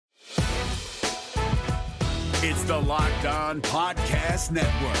It's the Locked On Podcast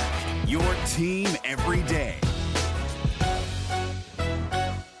Network, your team every day.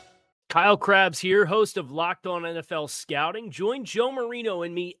 Kyle Krabs here, host of Locked On NFL Scouting. Join Joe Marino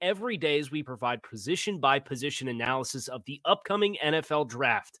and me every day as we provide position-by-position analysis of the upcoming NFL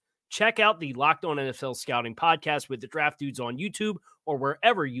Draft. Check out the Locked On NFL Scouting podcast with the Draft Dudes on YouTube or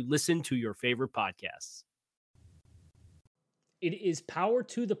wherever you listen to your favorite podcasts. It is power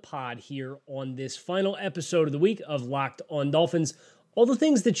to the pod here on this final episode of the week of Locked On Dolphins. All the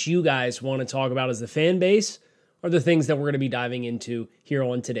things that you guys want to talk about as the fan base are the things that we're going to be diving into here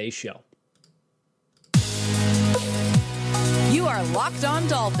on today's show. You are Locked On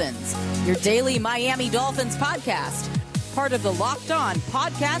Dolphins, your daily Miami Dolphins podcast, part of the Locked On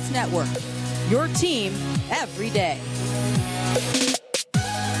Podcast Network, your team every day.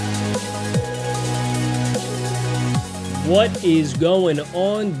 What is going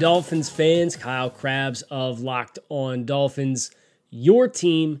on, Dolphins fans? Kyle Krabs of Locked On Dolphins, your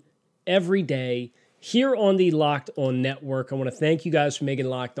team every day here on the Locked On Network. I want to thank you guys for making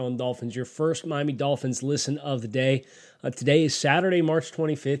Locked On Dolphins your first Miami Dolphins listen of the day. Today is Saturday, March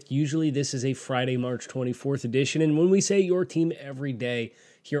 25th. Usually this is a Friday, March 24th edition. And when we say your team every day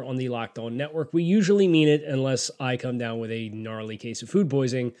here on the Locked On Network, we usually mean it unless I come down with a gnarly case of food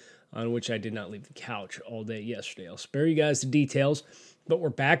poisoning, on which I did not leave the couch all day yesterday. I'll spare you guys the details, but we're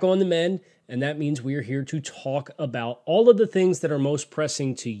back on the mend, and that means we are here to talk about all of the things that are most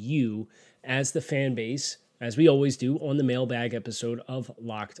pressing to you as the fan base, as we always do on the mailbag episode of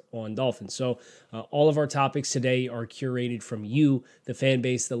Locked On Dolphins. So all of our topics today are curated from you, the fan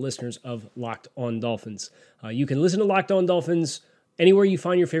base, the listeners of Locked On Dolphins. You can listen to Locked On Dolphins anywhere you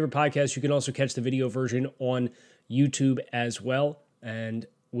find your favorite podcast. You can also catch the video version on YouTube as well. And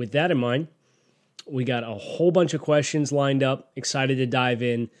with that in mind, we got a whole bunch of questions lined up, excited to dive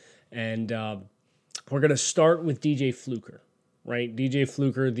in, and we're going to start with DJ Fluker, right? DJ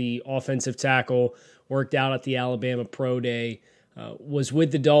Fluker, the offensive tackle, worked out at the Alabama Pro Day, was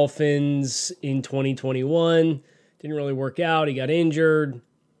with the Dolphins in 2021, didn't really work out, he got injured,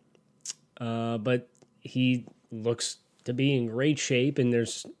 but he looks to be in great shape, and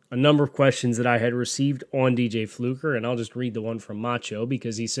there's a number of questions that I had received on DJ Fluker, and I'll just read the one from Macho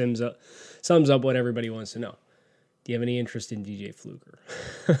because he sums up what everybody wants to know. Do you have any interest in DJ Fluker?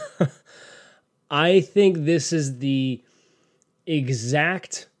 I think this is the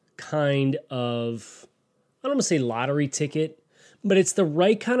exact kind of, I don't want to say lottery ticket, but it's the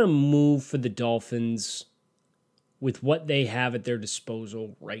right kind of move for the Dolphins with what they have at their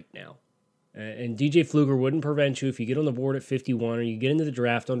disposal right now. And DJ Fluker wouldn't prevent you if you get on the board at 51 or you get into the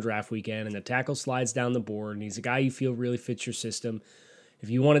draft on draft weekend and the tackle slides down the board and he's a guy you feel really fits your system. If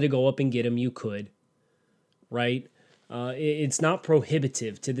you wanted to go up and get him, you could, right? It's not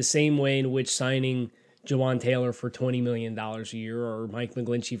prohibitive to the same way in which signing Jawan Taylor for $20 million a year or Mike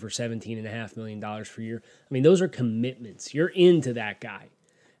McGlinchey for $17.5 million per year. I mean, those are commitments. You're into that guy.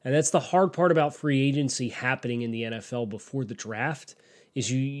 And that's the hard part about free agency happening in the NFL before the draft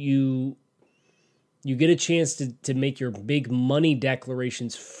is you get a chance to make your big money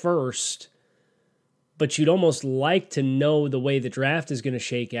declarations first, but you'd almost like to know the way the draft is going to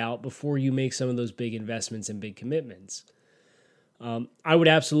shake out before you make some of those big investments and big commitments. I would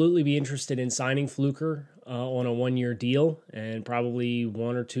absolutely be interested in signing Fluker on a one-year deal and probably $1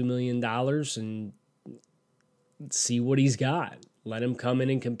 or $2 million and see what he's got. Let him come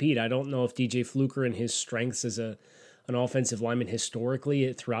in and compete. I don't know if DJ Fluker and his strengths as an offensive lineman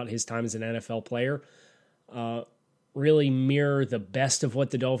historically throughout his time as an NFL player really mirror the best of what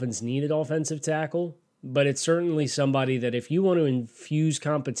the Dolphins need at offensive tackle. But it's certainly somebody that if you want to infuse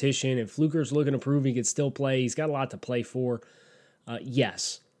competition, if Fluker's looking to prove he could still play, he's got a lot to play for.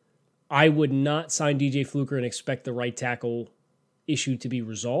 Yes, I would not sign DJ Fluker and expect the right tackle issue to be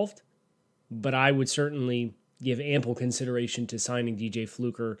resolved, but I would certainly give ample consideration to signing DJ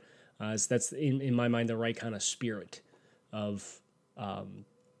Fluker, as that's, in my mind, the right kind of spirit of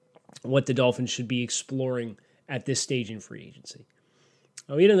what the Dolphins should be exploring at this stage in free agency.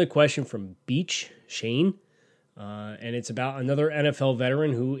 We had another question from Beach Shane, and it's about another NFL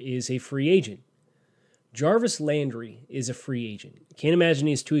veteran who is a free agent. Jarvis Landry is a free agent. Can't imagine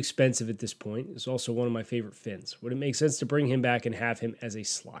he's too expensive at this point. He's also one of my favorite Finns. Would it make sense to bring him back and have him as a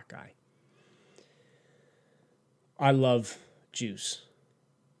slot guy? I love Juice.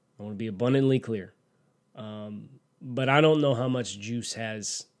 I want to be abundantly clear. But I don't know how much Juice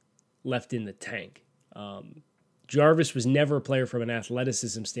has left in the tank. Jarvis was never a player from an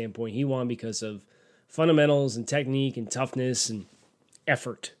athleticism standpoint. He won because of fundamentals and technique and toughness and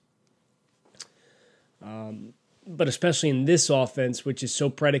effort. But especially in this offense, which is so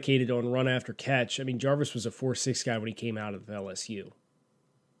predicated on run after catch. I mean, Jarvis was a 4.6 guy when he came out of LSU.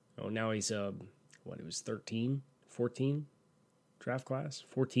 Oh, now he's he was 13, 14 draft class,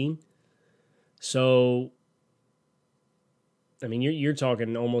 14. So, I mean, you're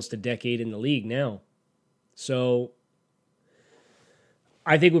talking almost a decade in the league now. So,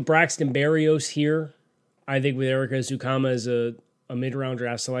 I think with Braxton Berrios here, I think with Erica Zukama as a mid-round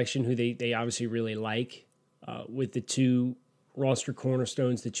draft selection who they obviously really like, with the two roster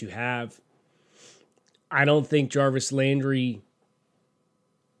cornerstones that you have, I don't think Jarvis Landry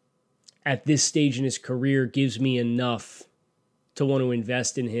at this stage in his career gives me enough to want to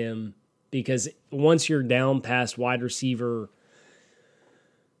invest in him, because once you're down past wide receiver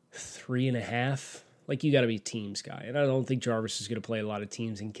 3.5, like, you got to be a teams guy. And I don't think Jarvis is going to play a lot of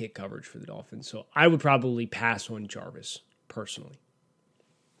teams in kick coverage for the Dolphins. So I would probably pass on Jarvis personally.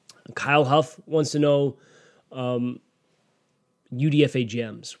 Kyle Huff wants to know UDFA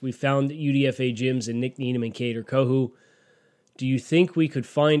gems. We found UDFA gems in Nick Needham and Kader Kohu. Do you think we could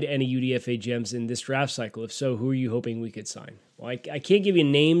find any UDFA gems in this draft cycle? If so, who are you hoping we could sign? Well, I can't give you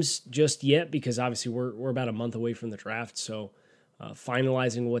names just yet because obviously we're about a month away from the draft. So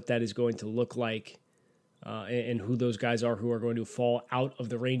finalizing what that is going to look like and who those guys are who are going to fall out of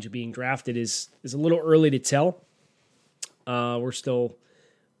the range of being drafted is a little early to tell. We're still,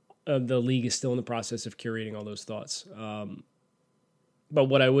 the league is still in the process of curating all those thoughts. But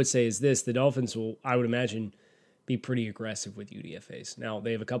what I would say is this: the Dolphins will, I would imagine, be pretty aggressive with UDFAs. Now,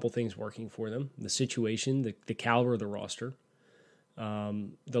 they have a couple things working for them: the situation, the caliber of the roster,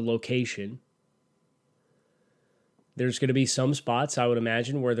 the location. There's going to be some spots, I would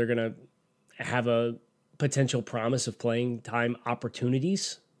imagine, where they're going to have a potential promise of playing time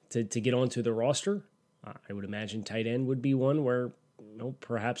opportunities to get onto the roster. I would imagine tight end would be one where,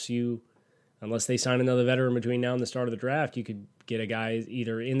 perhaps you, unless they sign another veteran between now and the start of the draft, you could get a guy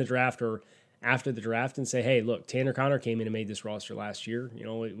either in the draft or after the draft and say, hey, look, Tanner Connor came in and made this roster last year.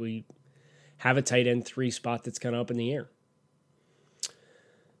 We have a tight end 3 spot that's kind of up in the air.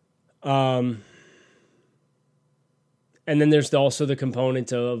 And then there's also the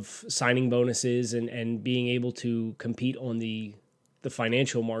component of signing bonuses and being able to compete on the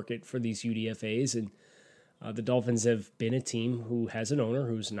financial market for these UDFAs. And the Dolphins have been a team who has an owner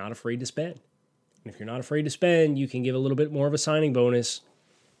who's not afraid to spend. And if you're not afraid to spend, you can give a little bit more of a signing bonus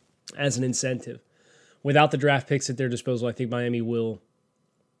as an incentive. Without the draft picks at their disposal, I think Miami will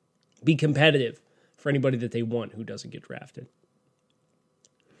be competitive for anybody that they want who doesn't get drafted.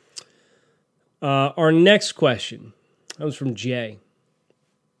 Our next question comes from Jay.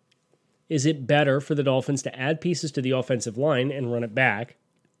 Is it better for the Dolphins to add pieces to the offensive line and run it back,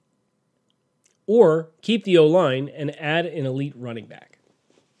 or keep the O-line and add an elite running back?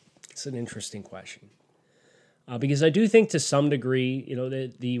 It's an interesting question. Because I do think to some degree,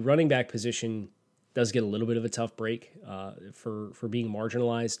 the running back position does get a little bit of a tough break for being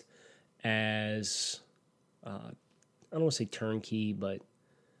marginalized as, I don't want to say turnkey, but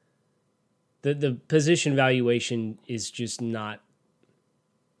the position valuation is just not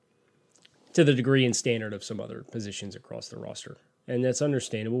to the degree and standard of some other positions across the roster. And that's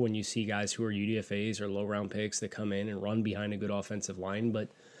understandable when you see guys who are UDFAs or low-round picks that come in and run behind a good offensive line. But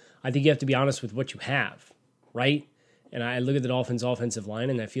I think you have to be honest with what you have, right? And I look at the Dolphins' offensive line,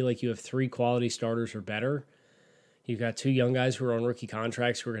 and I feel like you have 3 quality starters or better. You've got 2 young guys who are on rookie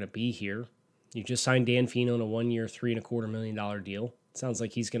contracts who are going to be here. You just signed Dan Fino on a 1-year, $3.25 million deal. It sounds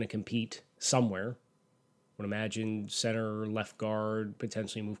like he's going to compete somewhere. I would imagine center, left guard,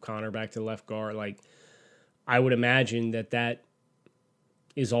 potentially move Connor back to the left guard. I would imagine that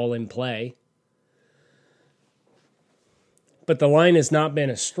is all in play. But the line has not been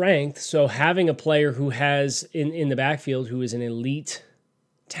a strength, so having a player who has, in the backfield, who is an elite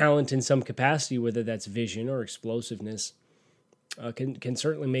talent in some capacity, whether that's vision or explosiveness, can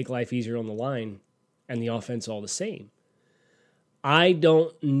certainly make life easier on the line and the offense all the same. I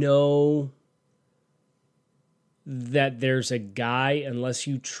don't know that there's a guy, unless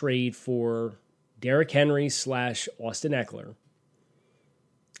you trade for Derrick Henry / Austin Eckler,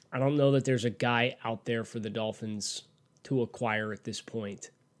 I don't know that there's a guy out there for the Dolphins to acquire at this point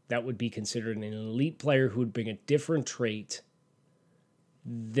that would be considered an elite player who would bring a different trait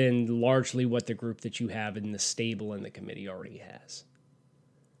than largely what the group that you have in the stable and the committee already has.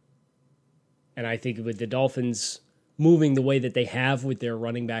 And I think with the Dolphins moving the way that they have with their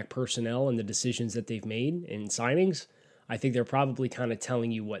running back personnel and the decisions that they've made in signings, I think they're probably kind of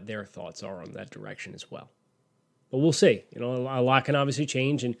telling you what their thoughts are on that direction as well. But we'll see. A lot can obviously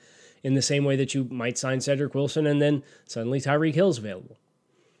change, and in the same way that you might sign Cedric Wilson and then suddenly Tyreek Hill's available.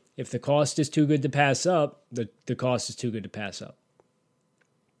 If the cost is too good to pass up, the cost is too good to pass up.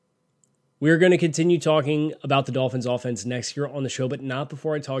 We're going to continue talking about the Dolphins offense next year on the show, but not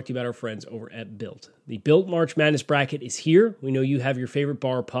before I talk to you about our friends over at Built. The Built March Madness bracket is here. We know you have your favorite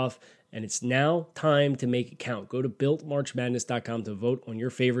bar or puff, and it's now time to make it count. Go to BuiltMarchMadness.com to vote on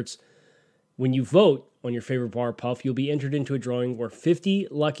your favorites. When you vote on your favorite bar or puff, you'll be entered into a drawing where 50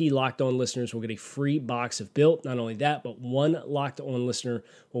 lucky Locked On listeners will get a free box of Built. Not only that, but one Locked On listener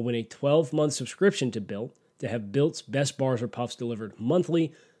will win a 12-month subscription to Built to have Built's best bars or puffs delivered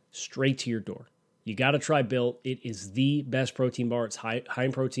monthly straight to your door. You got to try Built. It is the best protein bar. It's high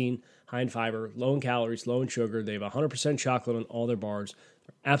in protein, high in fiber, low in calories, low in sugar. They have 100% chocolate on all their bars.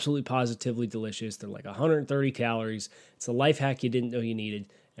 They're absolutely positively delicious. They're like 130 calories. It's a life hack you didn't know you needed,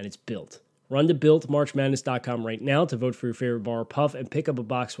 and it's Built. Run to BuiltMarchMadness.com right now to vote for your favorite bar or puff and pick up a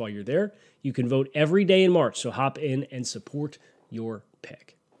box while you're there. You can vote every day in March, so hop in and support your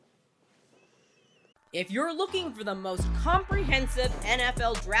pick. If you're looking for the most comprehensive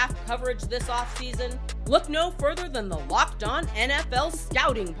NFL draft coverage this offseason, look no further than the Locked On NFL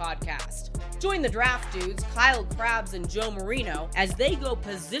Scouting Podcast. Join the draft dudes, Kyle Krabs and Joe Marino, as they go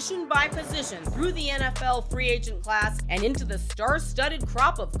position by position through the NFL free agent class and into the star-studded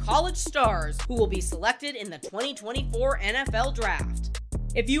crop of college stars who will be selected in the 2024 NFL Draft.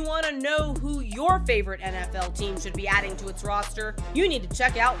 If you want to know who your favorite NFL team should be adding to its roster, you need to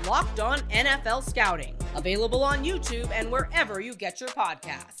check out Locked On NFL Scouting, available on YouTube and wherever you get your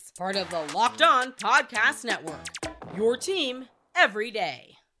podcasts. Part of the Locked On Podcast Network, your team every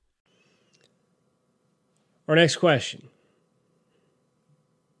day. Our next question.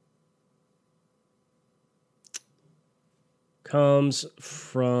 Comes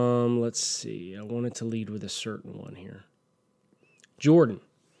from, let's see, I wanted to lead with a certain one here. Jordan,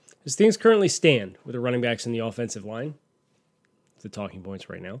 as things currently stand with the running backs in the offensive line, the talking points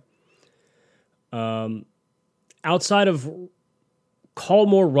right now, outside of call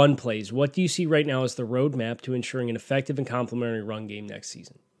more run plays, what do you see right now as the roadmap to ensuring an effective and complementary run game next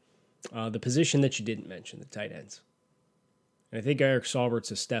season? The position that you didn't mention, the tight ends. And I think Eric Saubert's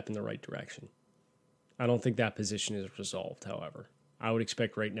a step in the right direction. I don't think that position is resolved, however. I would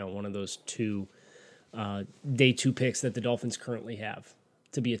expect right now one of those two day two picks that the Dolphins currently have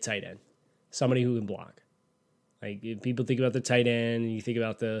to be a tight end, somebody who can block. Like, if people think about the tight end, and you think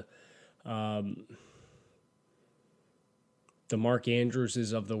about the Mark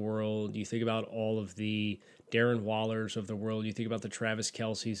Andrewses of the world, you think about all of the Darren Wallers of the world, you think about the Travis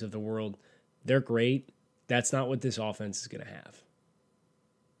Kelce's of the world, they're great. That's not what this offense is going to have.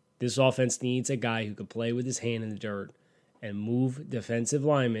 This offense needs a guy who can play with his hand in the dirt and move defensive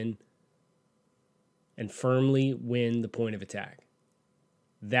linemen and firmly win the point of attack.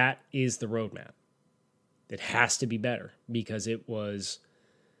 That is the roadmap. It has to be better because it was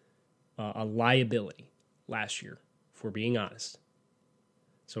a liability last year, if we're being honest.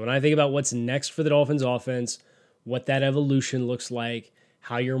 So when I think about what's next for the Dolphins offense, what that evolution looks like,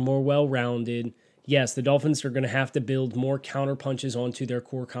 how you're more well-rounded, yes, the Dolphins are going to have to build more counterpunches onto their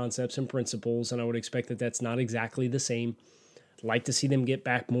core concepts and principles, and I would expect that that's not exactly the same. I'd like to see them get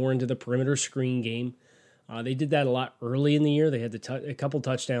back more into the perimeter screen game. They did that a lot early in the year. They had a couple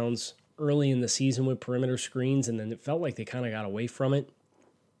touchdowns early in the season with perimeter screens, and then it felt like they kind of got away from it.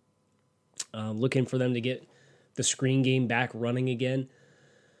 Looking for them to get the screen game back running again.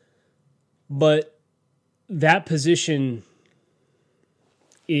 But that position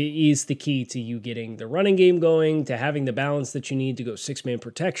is the key to you getting the running game going, to having the balance that you need to go six-man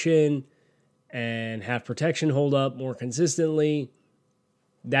protection and have protection hold up more consistently.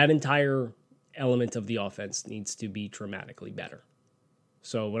 That entire element of the offense needs to be dramatically better.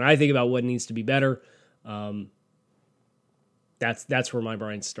 So when I think about what needs to be better, that's where my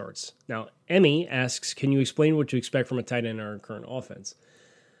brain starts. Now, Emmy asks, can you explain what to expect from a tight end in our current offense?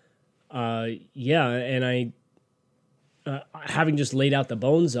 Yeah, and I, having just laid out the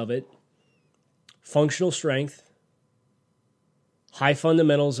bones of it, functional strength, high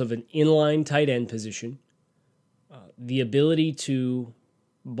fundamentals of an inline tight end position, the ability to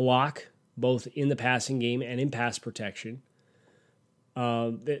block both in the passing game and in pass protection.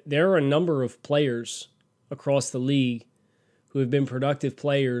 There are a number of players across the league who have been productive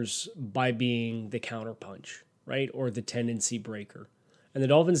players by being the counterpunch, right, or the tendency breaker. And the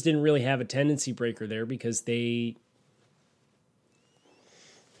Dolphins didn't really have a tendency breaker there because the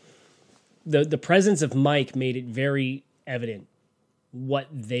presence of Mike made it very evident what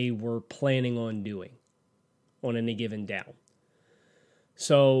they were planning on doing on any given down.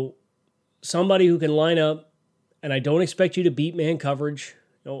 So somebody who can line up, and I don't expect you to beat man coverage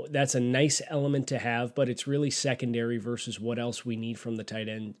That's a nice element to have, but it's really secondary versus what else we need from the tight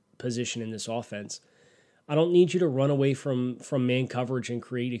end position in this offense. I don't need you to run away from man coverage and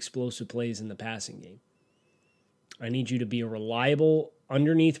create explosive plays in the passing game. I need you to be a reliable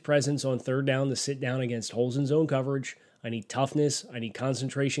underneath presence on third down to sit down against holes in zone coverage. I need toughness. I need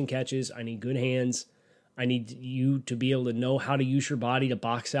concentration catches. I need good hands. I need you to be able to know how to use your body to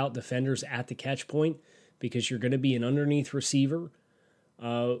box out defenders at the catch point, because you're going to be an underneath receiver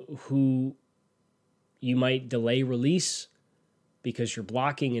who you might delay release because you're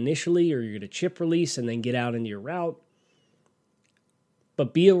blocking initially, or you're going to chip release and then get out into your route.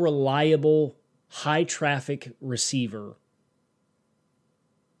 But be a reliable, high traffic receiver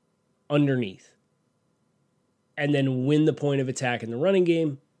underneath, and then win the point of attack in the running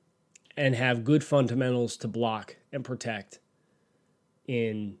game and have good fundamentals to block and protect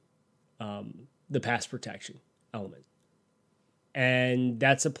in the pass protection element. And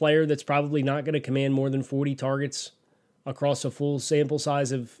that's a player that's probably not going to command more than 40 targets across a full sample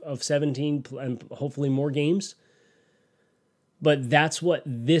size of 17 and hopefully more games. But that's what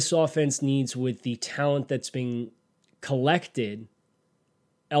this offense needs with the talent that's being collected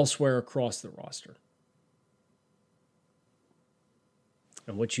elsewhere across the roster.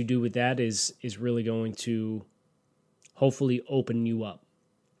 And what you do with that is really going to hopefully open you up.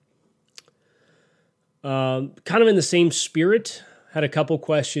 Kind of in the same spirit, had a couple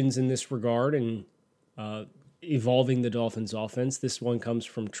questions in this regard and evolving the Dolphins offense. This one comes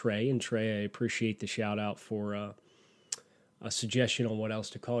from Trey, and Trey, I appreciate the shout out for a suggestion on what else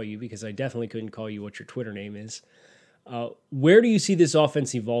to call you, because I definitely couldn't call you what your Twitter name is. Where do you see this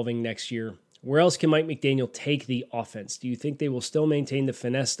offense evolving next year? Where else can Mike McDaniel take the offense? Do you think they will still maintain the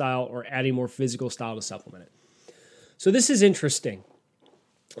finesse style or add a more physical style to supplement it? So this is interesting.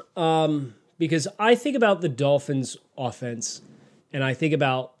 Because I think about the Dolphins offense, and I think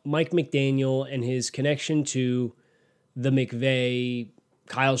about Mike McDaniel and his connection to the McVay,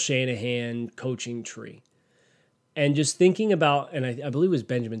 Kyle Shanahan coaching tree. And just thinking about, and I believe it was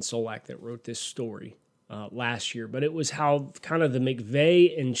Benjamin Solak that wrote this story last year, but it was how kind of the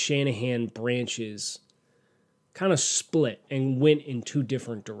McVay and Shanahan branches kind of split and went in two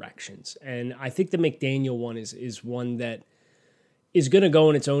different directions. And I think the McDaniel one is one that is going to go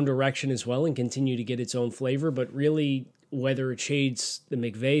in its own direction as well and continue to get its own flavor. But really, whether it shades the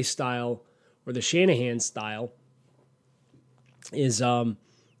McVay style or the Shanahan style is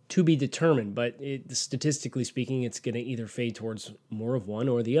to be determined. But statistically speaking, it's going to either fade towards more of one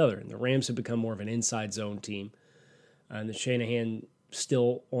or the other. And the Rams have become more of an inside zone team, and the Shanahan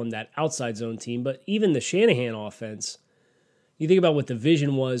still on that outside zone team. But even the Shanahan offense, you think about what the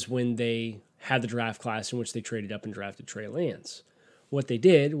vision was when they had the draft class in which they traded up and drafted Trey Lance. What they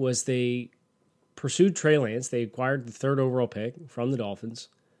did was they pursued Trey Lance. They acquired the third overall pick from the Dolphins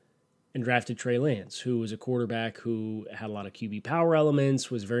and drafted Trey Lance, who was a quarterback who had a lot of QB power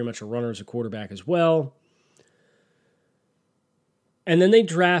elements, was very much a runner as a quarterback as well. And then they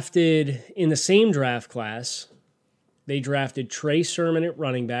drafted, in the same draft class, they drafted Trey Sermon at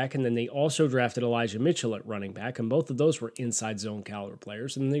running back, and then they also drafted Elijah Mitchell at running back, and both of those were inside zone caliber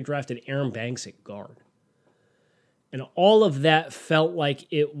players. And then they drafted Aaron Banks at guard. And all of that felt like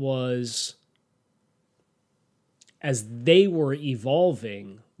it was, as they were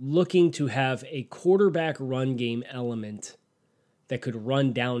evolving, looking to have a quarterback run game element that could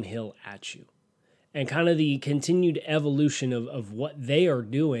run downhill at you. And kind of the continued evolution of what they are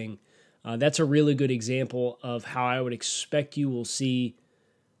doing, that's a really good example of how I would expect you will see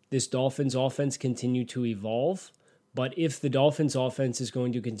this Dolphins offense continue to evolve. But if the Dolphins offense is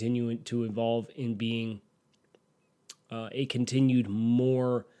going to continue to evolve in being a continued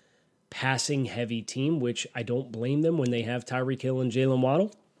more passing-heavy team, which I don't blame them when they have Tyreek Hill and Jalen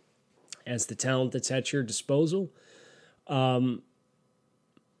Waddle as the talent that's at your disposal.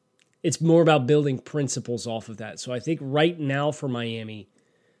 It's more about building principles off of that. So I think right now for Miami,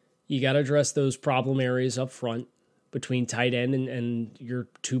 you got to address those problem areas up front between tight end and your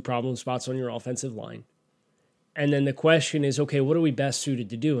two problem spots on your offensive line. And then the question is, okay, what are we best suited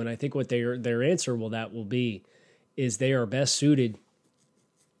to do? And I think what their answer will be is they are best suited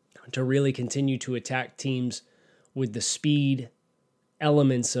to really continue to attack teams with the speed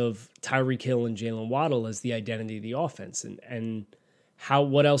elements of Tyreek Hill and Jalen Waddle as the identity of the offense. And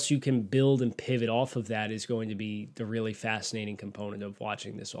what else you can build and pivot off of that is going to be the really fascinating component of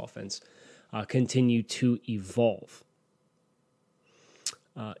watching this offense continue to evolve.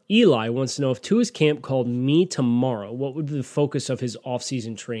 Eli wants to know, if Tua's camp called me tomorrow, what would the focus of his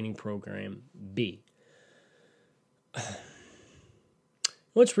offseason training program be?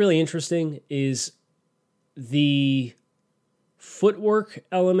 What's really interesting is the footwork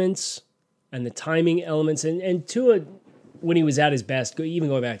elements and the timing elements, and Tua, when he was at his best, even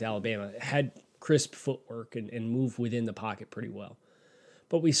going back to Alabama, had crisp footwork and moved within the pocket pretty well.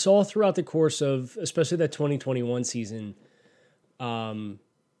 But we saw throughout the course of, especially that 2021 season,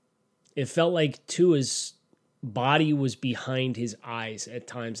 it felt like Tua's body was behind his eyes at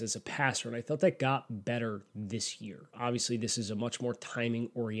times as a passer, and I thought that got better this year. Obviously, this is a much more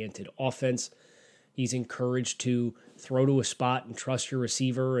timing-oriented offense. He's encouraged to throw to a spot and trust your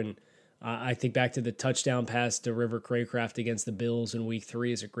receiver, and I think back to the touchdown pass to River Craycraft against the Bills in Week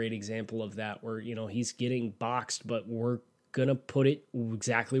 3 is a great example of that, where he's getting boxed, but we're going to put it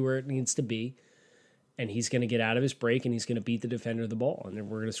exactly where it needs to be, and he's going to get out of his break, and he's going to beat the defender of the ball, and then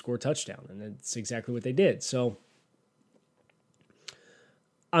we're going to score a touchdown, and that's exactly what they did. So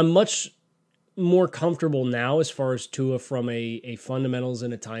I'm much more comfortable now as far as Tua from a fundamentals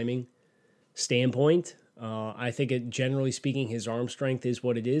and a timing standpoint. I think, generally speaking, his arm strength is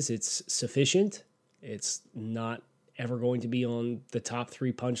what it is. It's sufficient. It's not ever going to be on the top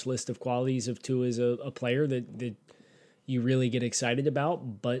 3 punch list of qualities of Tua as a player that you really get excited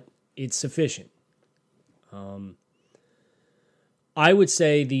about, but it's sufficient. I would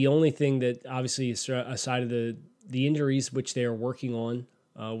say the only thing that, obviously, aside of the injuries, which they are working on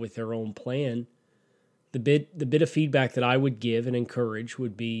with their own plan, the bit of feedback that I would give and encourage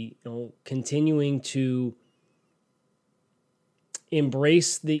would be, continuing to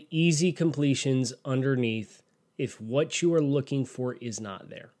embrace the easy completions underneath if what you are looking for is not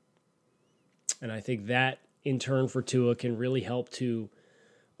there. And I think that, in turn, for Tua can really help to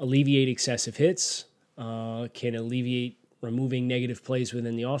alleviate excessive hits, can alleviate removing negative plays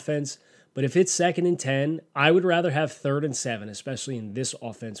within the offense. But if it's 2nd and 10, I would rather have 3rd and 7, especially in this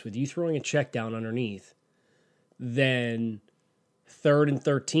offense, with you throwing a check down underneath, than 3rd and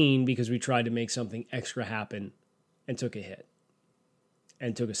 13 because we tried to make something extra happen and took a hit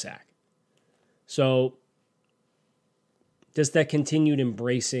and took a sack. So just that continued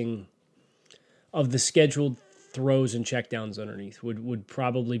embracing of the scheduled throws and checkdowns underneath would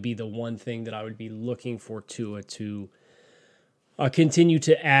probably be the one thing that I would be looking for Tua to continue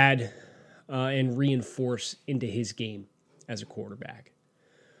to add and reinforce into his game as a quarterback.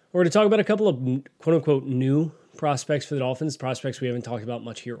 We're going to talk about a couple of quote-unquote new prospects for the Dolphins, prospects we haven't talked about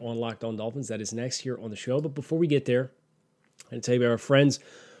much here on Locked On Dolphins. That is next here on the show. But before we get there, I'm going to tell you about our friends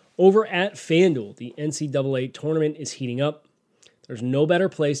over at FanDuel. The NCAA tournament is heating up. There's no better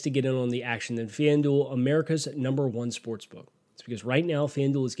place to get in on the action than FanDuel, America's #1 sportsbook. It's because right now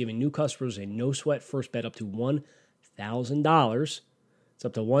FanDuel is giving new customers a no-sweat first bet up to $1,000. It's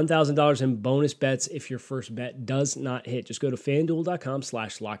up to $1,000 in bonus bets if your first bet does not hit. Just go to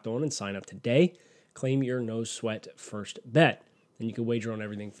FanDuel.com/lockedon and sign up today. Claim your no-sweat first bet. And you can wager on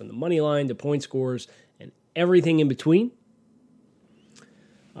everything from the money line to point scores and everything in between.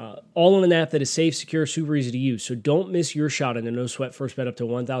 All on an app that is safe, secure, super easy to use. So don't miss your shot at a no-sweat first bet up to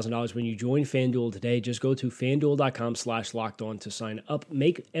 $1,000 when you join FanDuel today. Just go to FanDuel.com/lockedon to sign up.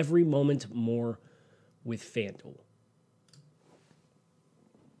 Make every moment more with FanDuel.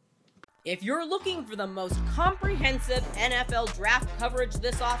 If you're looking for the most comprehensive NFL draft coverage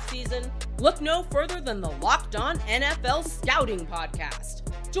this offseason, look no further than the Locked On NFL Scouting Podcast.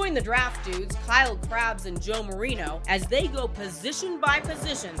 Join the draft dudes, Kyle Krabs and Joe Marino, as they go position by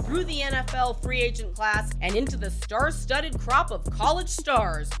position through the NFL free agent class and into the star-studded crop of college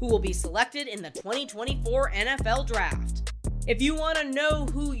stars who will be selected in the 2024 NFL Draft. If you want to know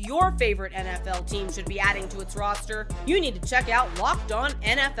who your favorite NFL team should be adding to its roster, you need to check out Locked On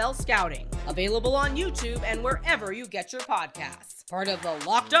NFL Scouting, available on YouTube and wherever you get your podcasts. Part of the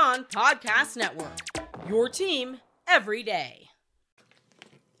Locked On Podcast Network, your team every day.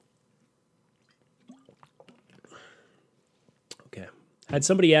 Okay. Had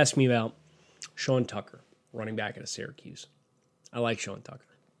somebody ask me about Sean Tucker, running back out of Syracuse. I like Sean Tucker,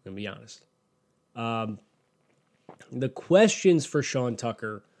 I'm going to be honest. The questions for Sean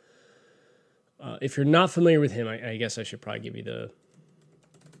Tucker, if you're not familiar with him, I guess I should probably give you the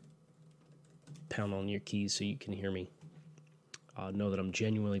pound on your keys so you can hear me. Know that I'm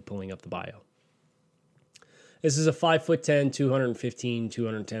genuinely pulling up the bio. This is a 5'10", 215,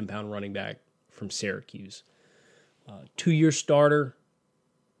 210-pound running back from Syracuse. 2-year starter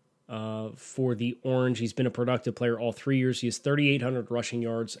for the Orange. He's been a productive player all 3 years. He has 3,800 rushing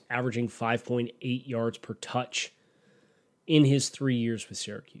yards, averaging 5.8 yards per touch in his 3 years with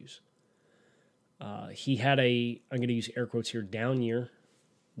Syracuse. He had I'm going to use air quotes here, down year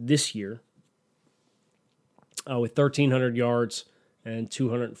this year with 1,300 yards and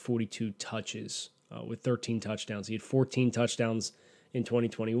 242 touches with 13 touchdowns. He had 14 touchdowns in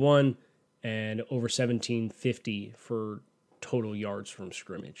 2021 and over 1,750 for total yards from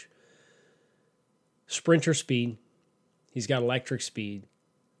scrimmage. Sprinter speed. He's got electric speed.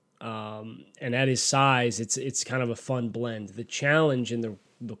 And at his size, it's kind of a fun blend. The challenge and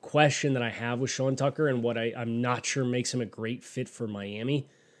the question that I have with Sean Tucker and what I'm not sure makes him a great fit for Miami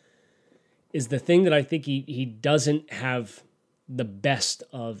is the thing that I think he doesn't have the best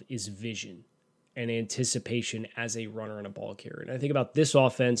of is vision and anticipation as a runner and a ball carrier. And I think about this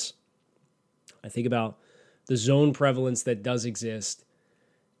offense. I think about the zone prevalence that does exist.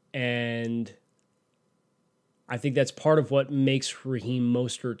 And I think that's part of what makes Raheem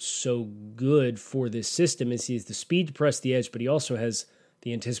Mostert so good for this system is he has the speed to press the edge, but he also has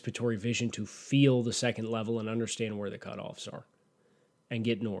the anticipatory vision to feel the second level and understand where the cutoffs are and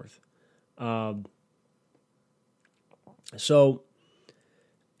get north. So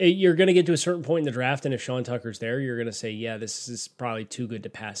you're going to get to a certain point in the draft, and if Sean Tucker's there, you're going to say, yeah, this is probably too good to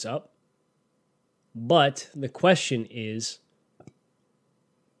pass up. But the question is,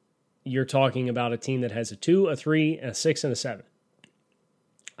 you're talking about a team that has a 2, a 3, a 6, and a 7.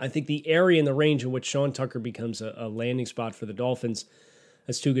 I think the area and the range in which Sean Tucker becomes a landing spot for the Dolphins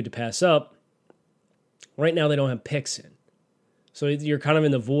that's too good to pass up. Right now, they don't have picks in. So you're kind of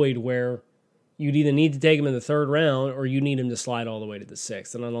in the void where you'd either need to take him in the 3rd round or you need him to slide all the way to the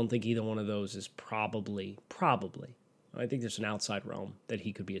 6th. And I don't think either one of those is probably. I think there's an outside realm that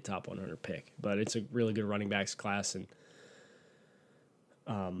he could be a top 100 pick. But it's a really good running backs class, and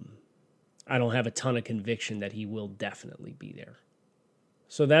I don't have a ton of conviction that he will definitely be there.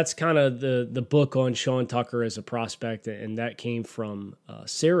 So that's kind of the book on Sean Tucker as a prospect, and that came from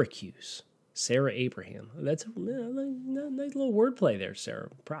Syracuse. Sarah Abraham. That's a nice little wordplay there, Sarah.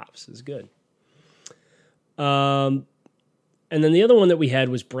 Props. Is good. And then the other one that we had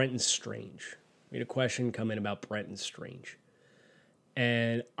was Brenton Strange. We had a question come in about Brenton Strange.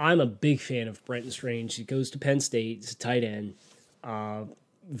 And I'm a big fan of Brenton Strange. He goes to Penn State. He's a tight end.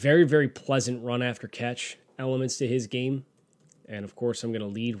 Very, very pleasant run after catch elements to his game. And, of course, I'm going to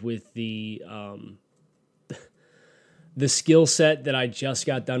lead with the skill set that I just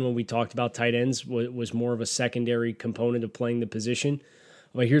got done when we talked about tight ends was more of a secondary component of playing the position.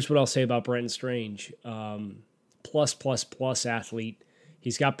 But here's what I'll say about Brenton Strange. Plus athlete.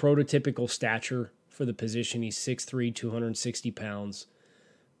 He's got prototypical stature for the position. He's 6'3", 260 pounds.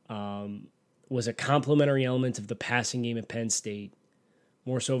 Was a complementary element of the passing game at Penn State.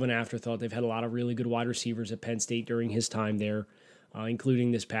 More so of an afterthought. They've had a lot of really good wide receivers at Penn State during his time there,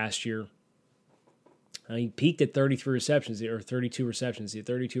 including this past year. He peaked at 33 receptions, or 32 receptions. He had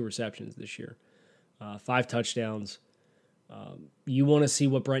 32 receptions this year. 5 touchdowns. You want to see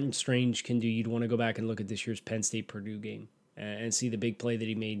what Brenton Strange can do. You'd want to go back and look at this year's Penn State-Purdue game and see the big play that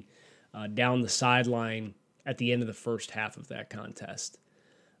he made down the sideline at the end of the first half of that contest.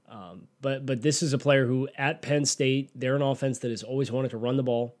 But this is a player who, at Penn State, they're an offense that has always wanted to run the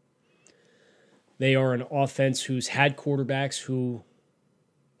ball. They are an offense who's had quarterbacks who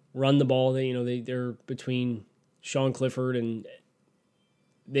run the ball. They're between Sean Clifford, and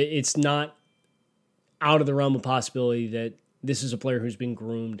it's not out of the realm of possibility that this is a player who's been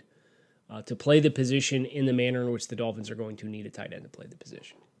groomed to play the position in the manner in which the Dolphins are going to need a tight end to play the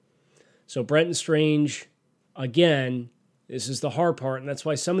position. So Brenton Strange, again, this is the hard part, and that's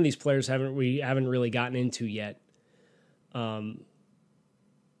why some of these players we haven't really gotten into yet.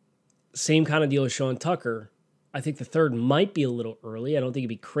 Same kind of deal as Sean Tucker. I think the 3rd might be a little early. I don't think it'd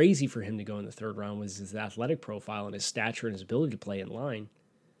be crazy for him to go in the 3rd round with his athletic profile and his stature and his ability to play in line.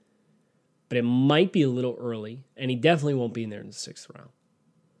 But it might be a little early, and he definitely won't be in there in the 6th round.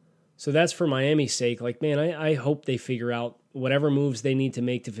 So that's for Miami's sake. Like, man, I hope they figure out whatever moves they need to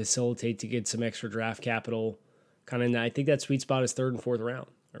make to facilitate to get some extra draft capital. I think that sweet spot is 3rd and 4th round.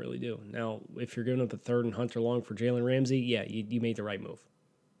 I really do. Now, if you're giving up a 3rd and Hunter Long for Jalen Ramsey, yeah, you made the right move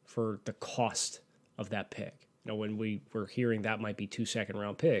for the cost of that pick. When we were hearing that might be 2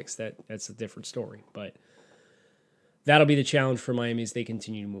 second-round picks, that's a different story. But that'll be the challenge for Miami as they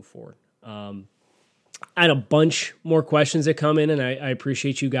continue to move forward. I had a bunch more questions that come in, and I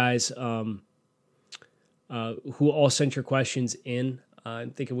appreciate you guys who all sent your questions in.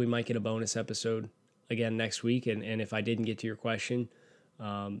 I'm thinking we might get a bonus episode again next week, and if I didn't get to your question,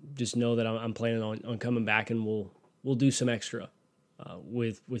 just know that I'm planning on coming back, and we'll do some extra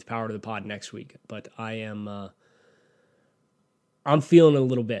with Power to the Pod next week. But I'm feeling it a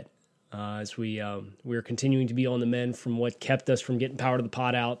little bit as we're continuing to be on the mend from what kept us from getting Power to the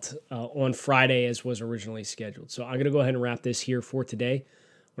Pod out on Friday as was originally scheduled. So I'm going to go ahead and wrap this here for today.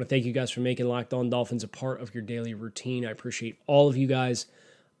 I want to thank you guys for making Locked On Dolphins a part of your daily routine. I appreciate all of you guys.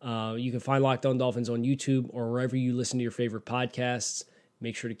 You can find Locked On Dolphins on YouTube or wherever you listen to your favorite podcasts.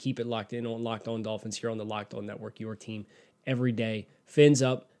 Make sure to keep it locked in on Locked On Dolphins here on the Locked On Network, your team every day. Fins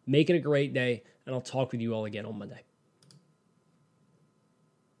up. Make it a great day, and I'll talk with you all again on Monday.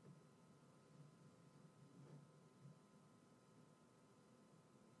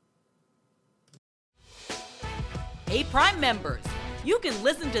 Hey, Prime members, you can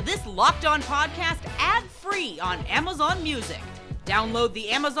listen to this Locked On podcast ad-free on Amazon Music. Download the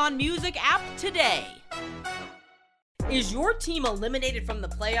Amazon Music app today. Is your team eliminated from the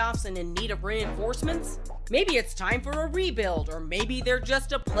playoffs and in need of reinforcements? Maybe it's time for a rebuild, or maybe they're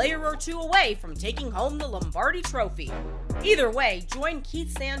just a player or two away from taking home the Lombardi Trophy. Either way, join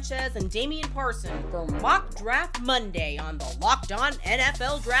Keith Sanchez and Damian Parson for Mock Draft Monday on the Locked On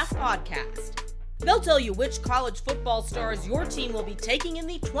NFL Draft Podcast. They'll tell you which college football stars your team will be taking in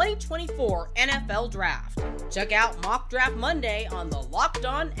the 2024 NFL Draft. Check out Mock Draft Monday on the Locked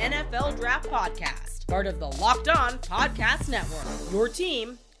On NFL Draft Podcast, part of the Locked On Podcast Network. Your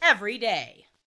team every day.